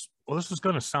supports? Well, this is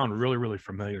going to sound really, really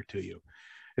familiar to you.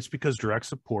 It's because direct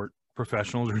support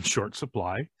professionals are in short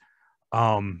supply.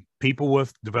 People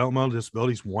with developmental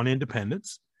disabilities want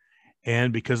independence,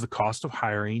 and because the cost of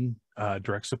hiring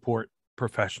direct support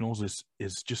professionals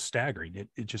is just staggering.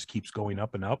 It just keeps going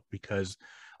up and up because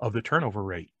of the turnover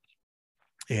rate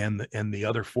and the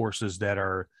other forces that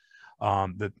are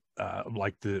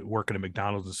like the working at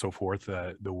McDonald's and so forth,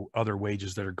 the other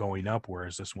wages that are going up,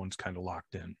 whereas this one's kind of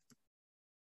locked in.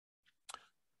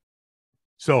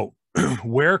 So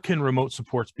where can remote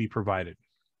supports be provided?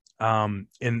 And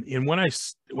when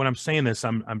I'm saying this,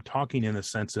 I'm talking in the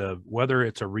sense of whether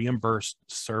it's a reimbursed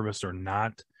service or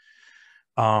not.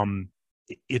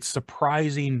 It's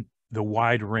surprising the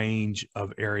wide range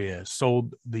of areas. So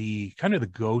the kind of the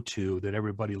go-to that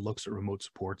everybody looks at remote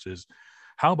supports is,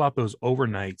 how about those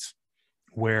overnights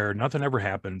where nothing ever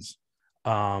happens?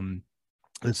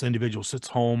 This individual sits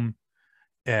home,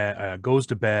 goes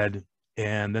to bed,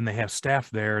 and then they have staff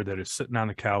there that is sitting on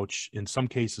the couch, in some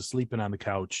cases sleeping on the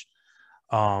couch.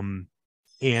 You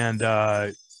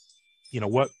know,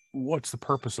 what's the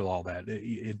purpose of all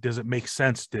that? Does it make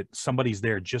sense that somebody's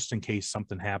there just in case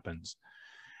something happens?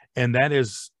 And that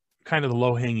is kind of the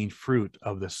low-hanging fruit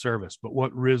of the service. But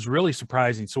what was really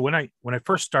surprising, so when I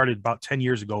first started about 10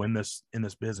 years ago in this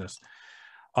business,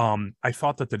 I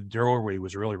thought that the doorway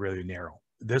was really, really narrow.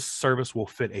 This service will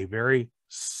fit a very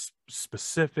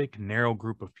specific, narrow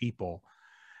group of people,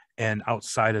 and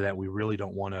outside of that, we really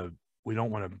don't want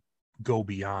to go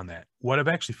beyond that. What I've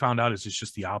actually found out is it's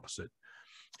just the opposite,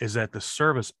 is that the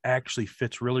service actually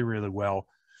fits really, really well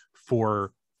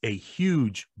for a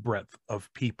huge breadth of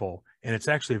people, and it's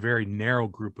actually a very narrow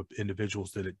group of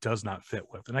individuals that it does not fit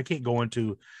with. And I can't go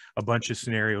into a bunch of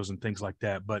scenarios and things like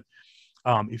that, but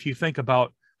if you think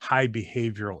about high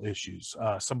behavioral issues,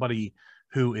 somebody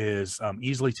who is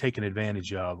easily taken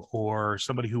advantage of, or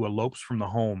somebody who elopes from the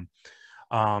home,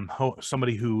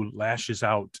 somebody who lashes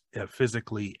out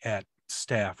physically at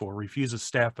staff or refuses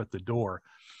staff at the door,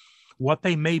 what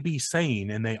they may be saying,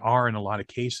 and they are in a lot of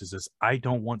cases, is, I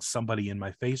don't want somebody in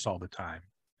my face all the time.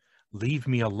 Leave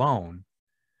me alone.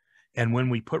 And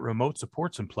when we put remote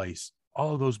supports in place,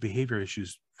 all of those behavior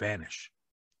issues vanish.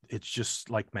 It's just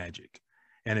like magic.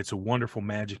 And it's a wonderful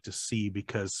magic to see,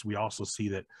 because we also see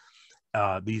that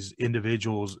these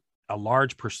individuals, a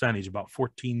large percentage, about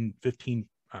 15 to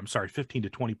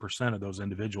 20% of those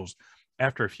individuals,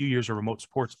 after a few years of remote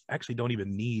supports, actually don't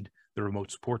even need the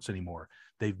remote supports anymore.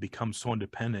 They've become so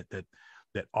independent that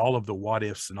all of the what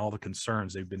ifs and all the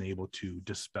concerns they've been able to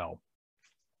dispel.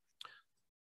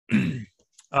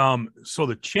 So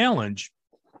the challenge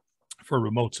for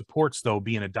remote supports, though,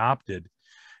 being adopted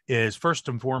is, first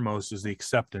and foremost, is the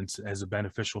acceptance as a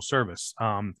beneficial service.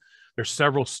 There's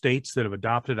several states that have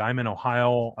adopted. I'm in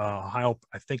Ohio. Ohio,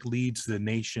 I think, leads the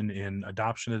nation in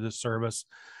adoption of this service.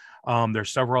 There's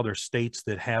several other states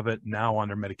that have it now on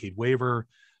their Medicaid waiver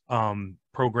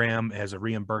program as a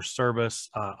reimbursed service.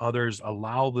 Others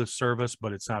allow the service,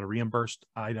 but it's not a reimbursed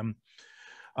item.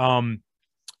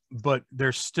 But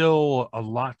there's still a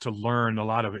lot to learn, a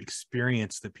lot of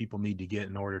experience that people need to get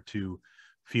in order to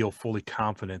feel fully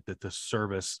confident that the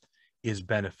service is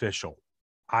beneficial.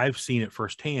 I've seen it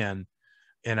firsthand,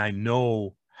 and I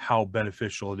know how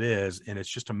beneficial it is, and it's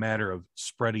just a matter of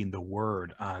spreading the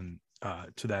word on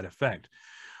to that effect.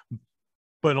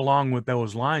 But along with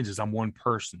those lines is, I'm one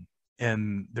person,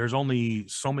 and there's only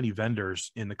so many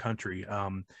vendors in the country.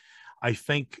 I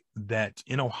think that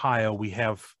in Ohio we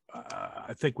have,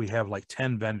 I think we have like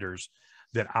 10 vendors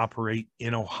that operate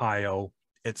in Ohio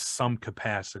at some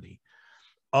capacity.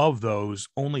 Of those,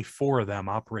 only 4 of them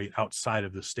operate outside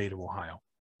of the state of Ohio.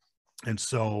 And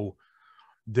so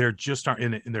there just aren't,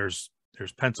 and there's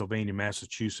Pennsylvania,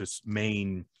 Massachusetts,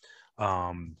 Maine, I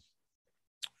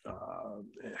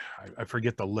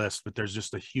forget the list, but there's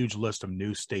just a huge list of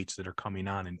new states that are coming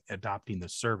on and adopting the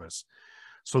service.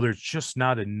 So there's just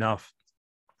not enough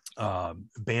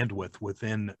bandwidth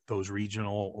within those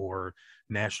regional or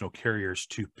national carriers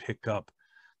to pick up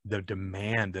the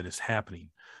demand that is happening.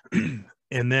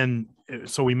 And then,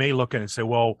 so we may look at it and say,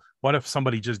 well, what if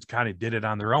somebody just kind of did it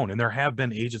on their own? And there have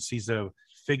been agencies that have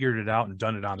figured it out and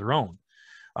done it on their own.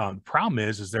 The problem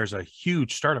is there's a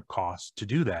huge startup cost to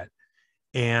do that.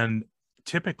 And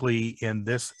typically in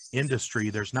this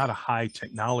industry, there's not a high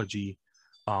technology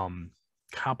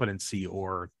competency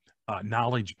or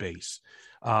knowledge base.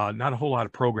 Not a whole lot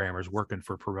of programmers working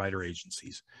for provider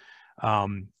agencies.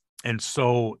 And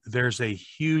so there's a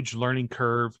huge learning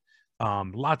curve,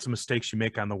 lots of mistakes you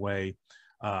make on the way.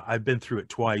 I've been through it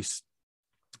twice,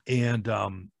 and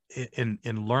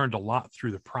learned a lot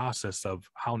through the process of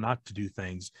how not to do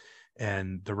things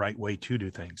and the right way to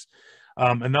do things.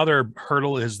 Another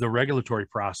hurdle is the regulatory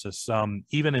process.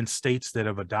 Even in states that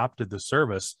have adopted the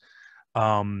service,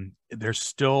 there's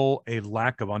still a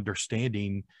lack of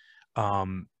understanding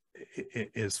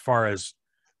as far as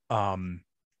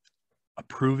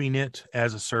approving it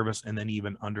as a service, and then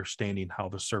even understanding how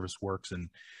the service works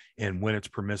and when it's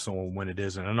permissible and when it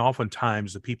isn't. And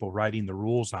oftentimes the people writing the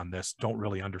rules on this don't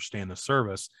really understand the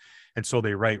service, and so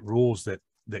they write rules that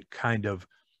kind of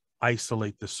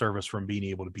isolate the service from being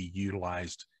able to be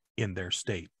utilized in their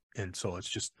state. And so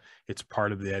it's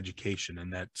part of the education.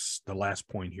 And that's the last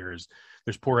point here, is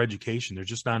there's poor education. There's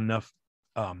just not enough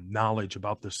knowledge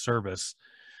about the service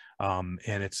and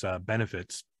its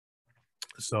benefits.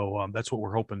 So that's what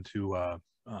we're hoping to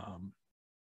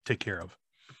take care of.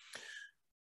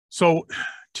 So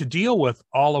to deal with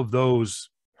all of those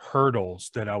hurdles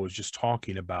that I was just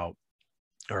talking about,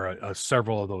 or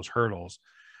several of those hurdles,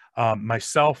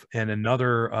 myself and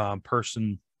another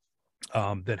person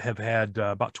that have had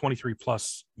about 23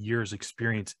 plus years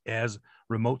experience as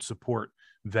remote support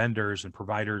vendors and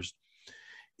providers,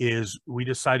 is we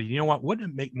decided, you know what, wouldn't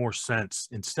it make more sense,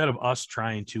 instead of us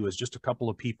trying to, as just a couple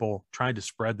of people trying to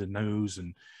spread the news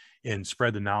and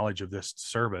spread the knowledge of this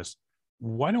service,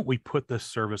 why don't we put this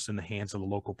service in the hands of the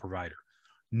local provider?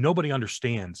 Nobody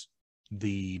understands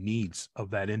the needs of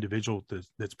that individual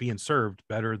that's being served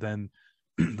better than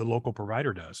the local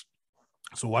provider does.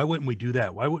 So why wouldn't we do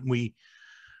that? Why wouldn't we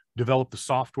develop the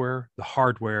software, the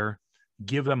hardware,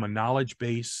 give them a knowledge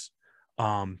base,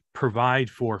 provide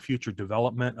for future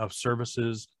development of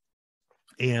services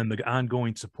and the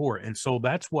ongoing support? And so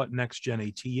that's what Next Gen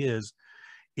AT is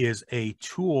a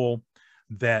tool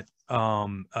that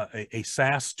a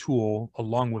SaaS tool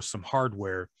along with some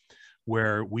hardware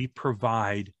where we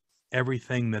provide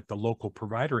everything that the local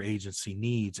provider agency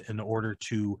needs in order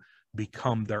to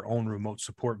become their own remote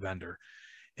support vendor.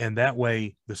 And that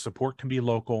way the support can be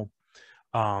local.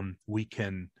 We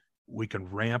can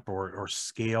ramp or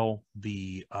scale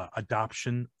the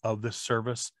adoption of this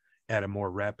service at a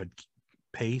more rapid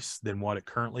pace than what it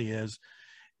currently is.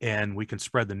 And we can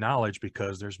spread the knowledge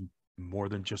because there's more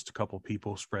than just a couple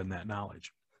people spreading that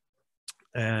knowledge.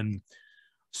 And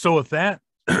so with that,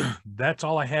 that's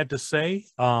all I had to say.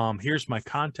 Here's my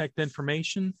contact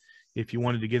information if you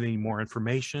wanted to get any more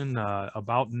information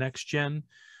about NextGen.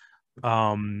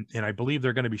 And I believe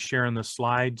they're going to be sharing the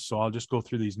slides, so I'll just go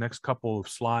through these next couple of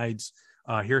slides.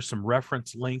 Here's some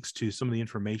reference links to some of the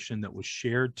information that was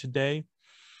shared today.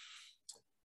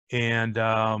 And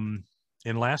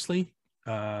lastly,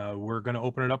 we're going to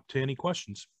open it up to any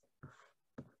questions.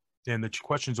 And the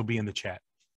questions will be in the chat.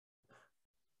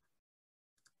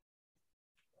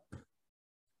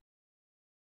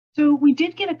 So we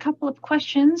did get a couple of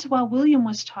questions while William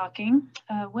was talking.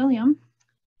 William,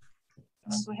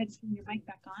 go ahead and turn your mic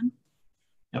back on.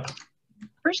 Yep.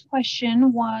 First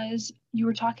question was, you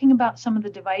were talking about some of the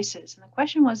devices. And the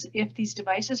question was if these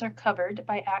devices are covered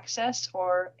by Access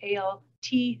or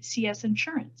ALTCS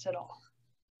insurance at all.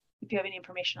 If you have any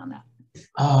information on that.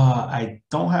 I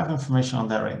don't have information on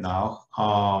that right now.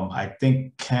 I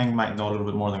think Kang might know a little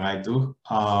bit more than I do.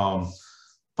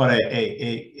 But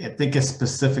I think it's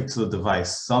specific to the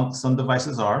device. Some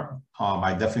devices are.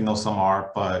 I definitely know some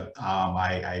are, but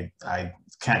I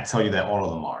can't tell you that all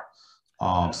of them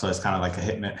are. So it's kind of like a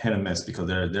hit and miss because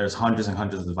there's hundreds and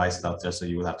hundreds of devices out there, so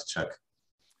you would have to check.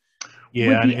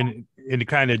 Yeah, and to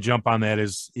kind of jump on that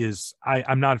is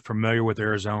I'm not familiar with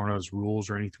Arizona's rules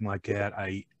or anything like that.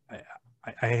 I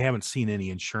haven't seen any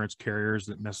insurance carriers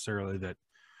that necessarily that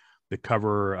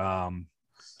cover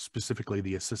specifically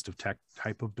the assistive tech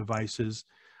type of devices.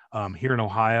 Here in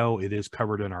Ohio, it is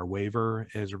covered in our waiver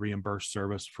as a reimbursed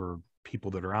service for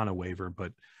people that are on a waiver,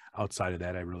 but outside of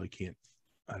that, I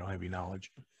don't have any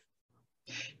knowledge.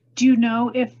 Do you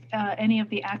know if any of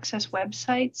the Access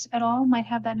websites at all might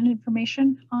have that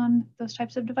information on those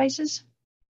types of devices?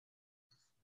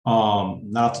 Not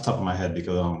off the top of my head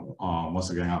because once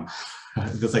again,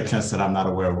 just like Ken said, I'm not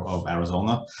aware of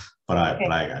Arizona, but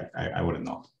I wouldn't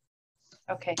know.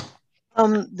 Okay.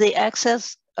 The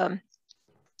Access,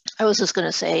 I was just going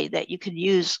to say that you could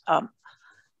use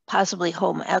possibly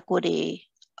home equity,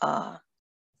 a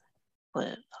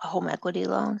home equity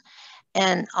loan.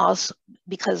 And also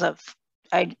because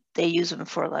they use them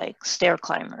for like stair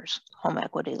climbers, home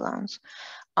equity loans.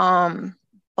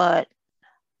 But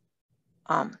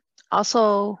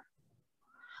also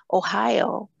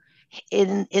Ohio,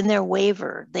 in their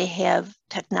waiver, they have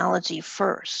technology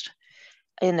first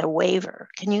in their waiver.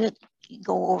 Can you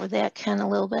go over that, Ken, a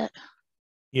little bit?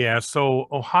 Yeah, so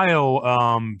Ohio,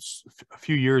 a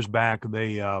few years back,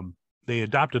 they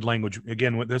adopted language.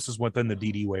 Again, this is within the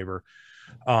DD waiver.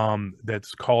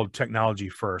 That's called technology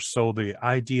first. So the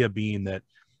idea being that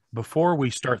before we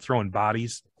start throwing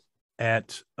bodies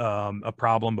at a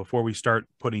problem, before we start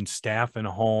putting staff in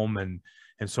a home and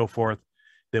so forth,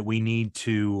 that we need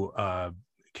to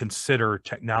consider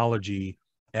technology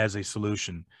as a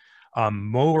solution.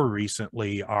 More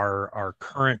recently, our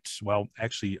current, well,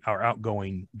 actually our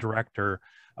outgoing director,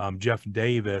 Jeff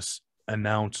Davis,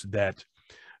 announced that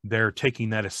they're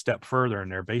taking that a step further,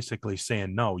 and they're basically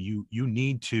saying, no, you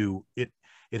need to, it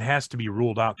has to be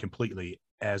ruled out completely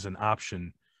as an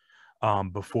option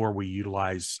before we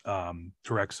utilize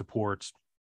direct supports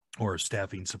or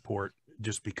staffing support,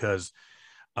 just because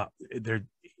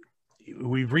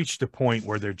we've reached a point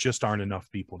where there just aren't enough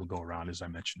people to go around, as I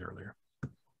mentioned earlier.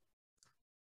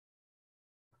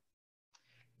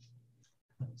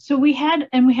 So we had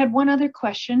one other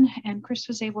question, and Chris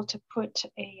was able to put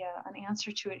an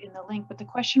answer to it in the link. But the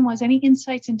question was, any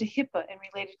insights into HIPAA and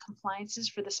related compliances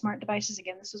for the smart devices?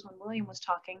 Again, this is when William was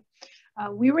talking.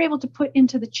 We were able to put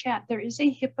into the chat, there is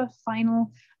a HIPAA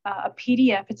final, a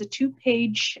PDF. It's a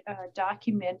 2-page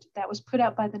document that was put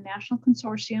out by the National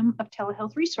Consortium of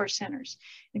Telehealth Resource Centers.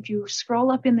 If you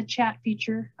scroll up in the chat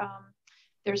feature,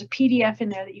 there's a PDF in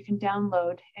there that you can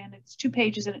download, and it's 2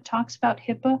 pages, and it talks about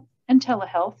HIPAA and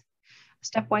telehealth, a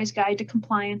stepwise guide to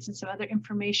compliance, and some other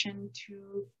information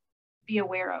to be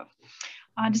aware of.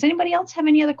 Does anybody else have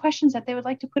any other questions that they would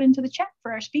like to put into the chat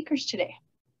for our speakers today?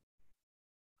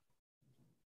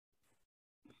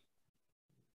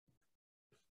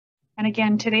 And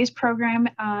again, today's program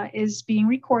is being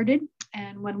recorded,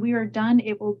 and when we are done,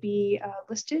 it will be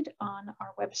listed on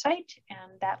our website,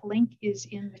 and that link is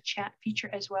in the chat feature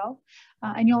as well.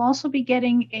 And you'll also be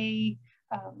getting a,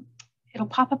 it'll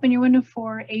pop up in your window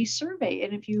for a survey,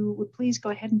 and if you would please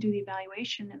go ahead and do the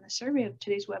evaluation and the survey of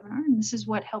today's webinar, and this is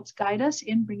what helps guide us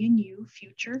in bringing you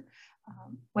future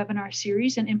webinar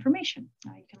series and information.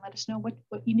 You can let us know what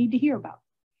you need to hear about.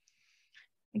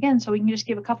 Again, so we can just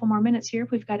give a couple more minutes here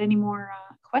if we've got any more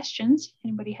questions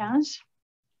anybody has.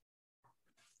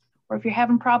 Or if you're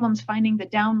having problems finding the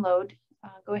download,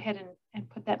 go ahead and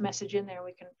put that message in there.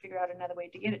 We can figure out another way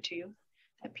to get it to you,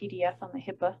 that PDF on the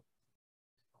HIPAA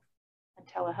and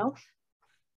telehealth.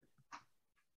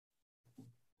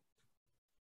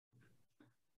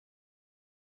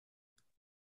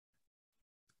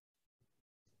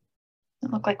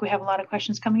 Doesn't look like we have a lot of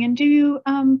questions coming in. Do you,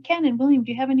 Ken and William,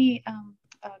 do you have any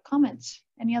comments,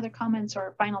 any other comments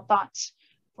or final thoughts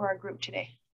for our group today?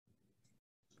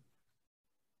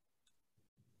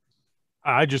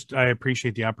 I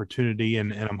appreciate the opportunity,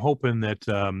 and I'm hoping that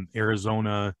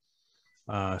Arizona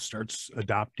starts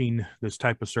adopting this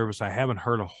type of service. I haven't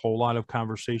heard a whole lot of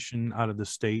conversation out of the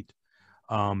state,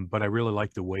 but I really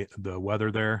like the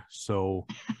weather there. So,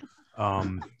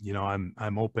 you know,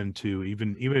 I'm open to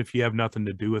even if you have nothing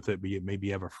to do with it, but maybe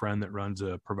you have a friend that runs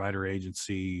a provider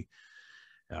agency.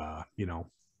 You know,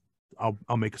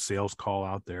 I'll make a sales call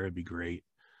out there. It'd be great.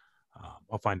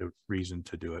 I'll find a reason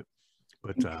to do it,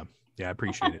 but yeah, I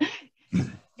appreciate it.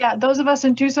 Yeah, those of us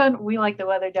in Tucson, we like the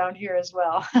weather down here as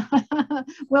well.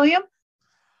 William?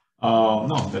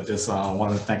 No, I just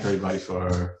wanted to thank everybody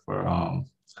for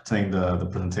attending the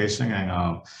presentation.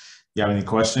 And if you have any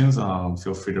questions,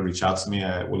 feel free to reach out to me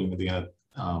at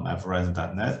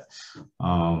williammedina@verizon.net.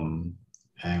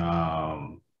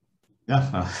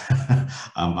 Yeah,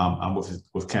 I'm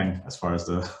with Ken as far as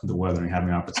the weather and having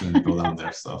an opportunity to go down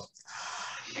there. So.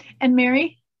 And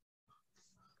Mary,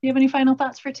 do you have any final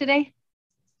thoughts for today?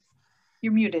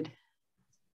 You're muted.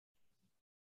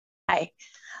 Hi.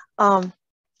 I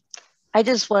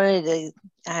just wanted to,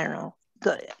 I don't know,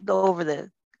 go over the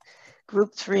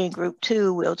group 3 and group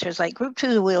 2 wheelchairs. Like group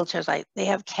 2 wheelchairs, like they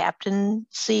have captain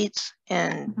seats,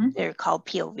 and they're called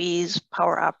POVs,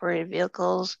 power operated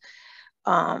vehicles.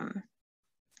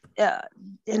 It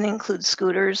includes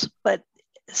scooters, but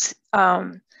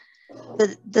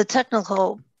the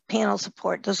technical panel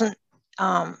support doesn't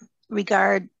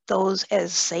regard those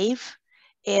as safe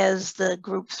as the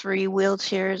group 3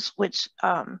 wheelchairs, which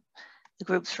the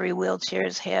group 3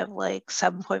 wheelchairs have like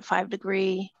 7.5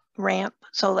 degree ramp.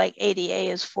 So like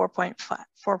ADA is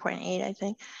 4.8, I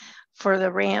think, for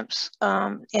the ramps.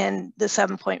 And the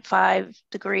 7.5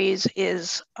 degrees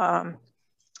is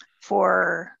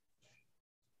for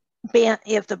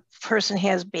if the person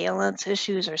has balance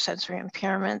issues or sensory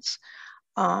impairments,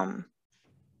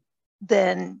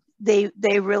 then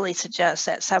they really suggest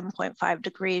that 7.5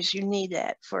 degrees, you need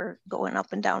that for going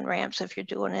up and down ramps if you're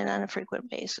doing it on a frequent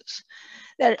basis.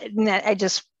 That I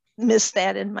just missed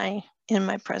that in my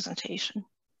presentation.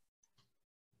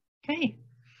 Okay.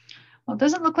 Well, it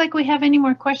doesn't look like we have any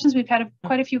more questions. We've had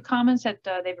quite a few comments that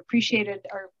they've appreciated,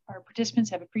 our participants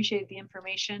have appreciated the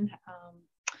information.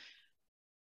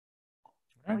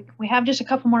 We have just a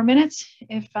couple more minutes.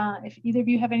 If either of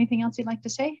you have anything else you'd like to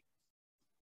say?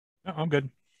 No, I'm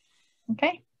good.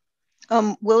 Okay.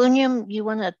 William, you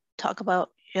want to talk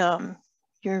about the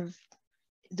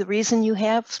reason you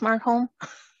have smart home?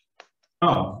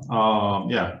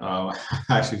 Yeah.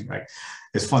 Actually,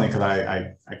 it's funny because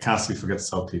I constantly forget to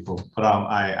tell people, but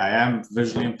I am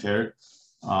visually impaired.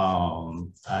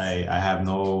 I have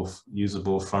no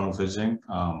usable frontal vision,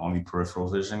 only peripheral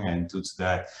vision, and due to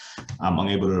that, I'm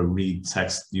unable to read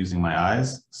text using my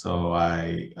eyes. So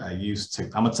I'm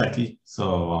a techie,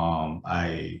 so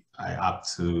I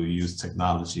opt to use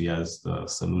technology as the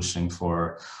solution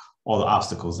for all the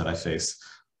obstacles that I face.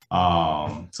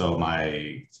 So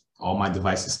all my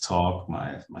devices talk,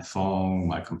 my phone,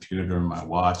 my computer, my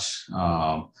watch.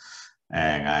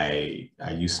 And I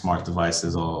use smart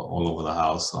devices all over the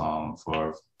house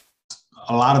for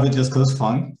a lot of it just because it's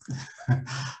fun.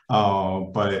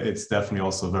 But it's definitely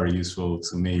also very useful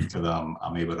to me because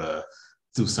I'm able to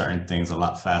do certain things a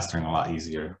lot faster and a lot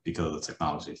easier because of the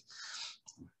technology.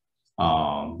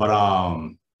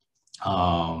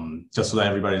 just so that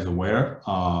everybody's aware.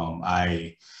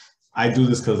 I do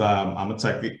this because I'm a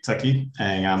techie,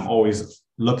 and I'm always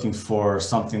looking for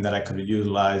something that I could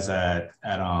utilize at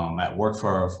work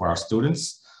for our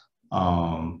students.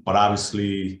 But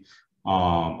obviously,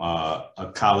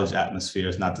 a college atmosphere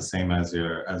is not the same as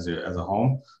a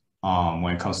home.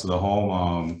 When it comes to the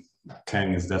home,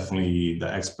 Ken is definitely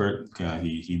the expert.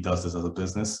 He does this as a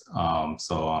business,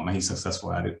 and he's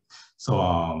successful at it. So,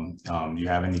 you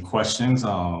have any questions?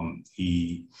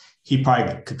 He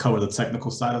probably could cover the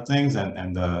technical side of things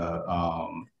and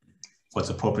what's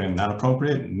appropriate and not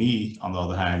appropriate. Me, on the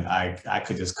other hand, I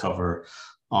could just cover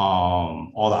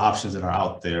all the options that are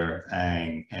out there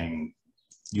and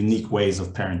unique ways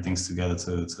of pairing things together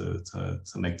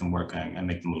to make them work and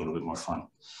make them a little bit more fun.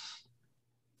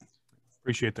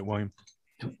 Appreciate that, William.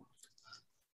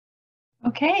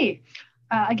 Okay.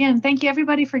 Again, thank you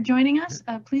everybody for joining us.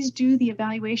 Please do the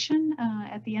evaluation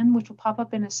at the end, which will pop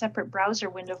up in a separate browser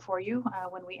window for you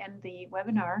when we end the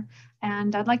webinar.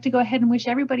 And I'd like to go ahead and wish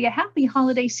everybody a happy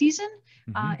holiday season.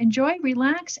 Enjoy,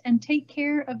 relax, and take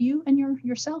care of you and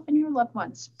yourself and your loved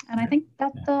ones. And I think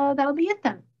that that'll be it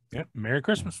then. Yeah. Merry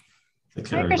Christmas. Take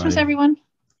care, Merry Christmas, everybody. everyone.